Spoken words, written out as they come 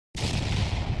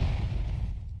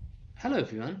Hello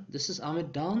everyone, this is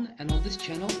Ahmed Down, and on this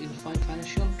channel you'll find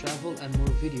financial, travel and more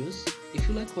videos. If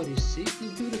you like what you see,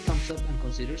 please give it a thumbs up and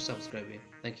consider subscribing.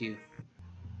 Thank you.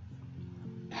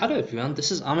 Hello everyone, this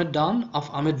is Ahmed Down of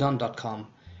ahmeddown.com.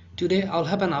 Today I'll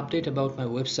have an update about my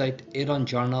website, Aeron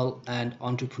Journal and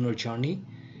Entrepreneur Journey.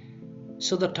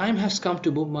 So the time has come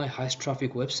to move my highest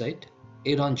traffic website,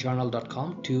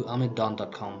 aeronjournal.com, to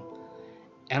ahmeddown.com.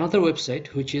 Another website,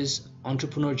 which is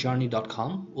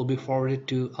entrepreneurjourney.com, will be forwarded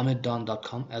to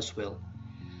ahmeddown.com as well.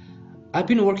 I've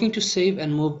been working to save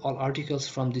and move all articles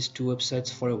from these two websites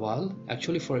for a while,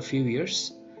 actually for a few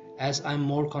years, as I'm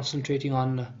more concentrating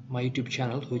on my YouTube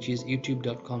channel, which is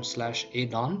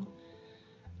youtube.com/adown.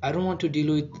 I don't want to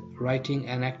deal with writing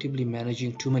and actively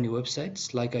managing too many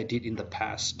websites like I did in the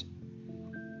past.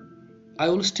 I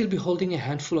will still be holding a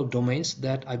handful of domains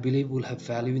that I believe will have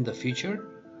value in the future.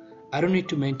 I don't need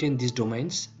to maintain these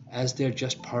domains as they're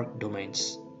just parked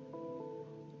domains.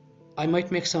 I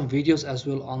might make some videos as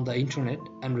well on the internet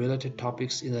and related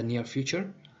topics in the near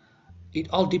future. It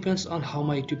all depends on how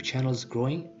my YouTube channel is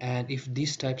growing and if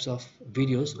these types of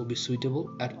videos will be suitable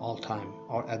at all time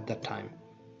or at that time.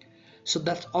 So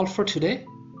that's all for today.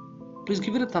 Please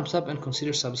give it a thumbs up and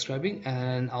consider subscribing,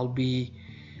 and I'll be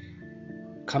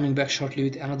coming back shortly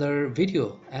with another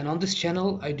video. And on this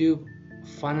channel I do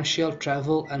financial,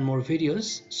 travel and more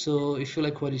videos, so if you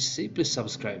like what you see, please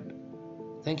subscribe.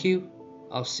 Thank you.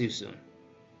 I'll see you soon.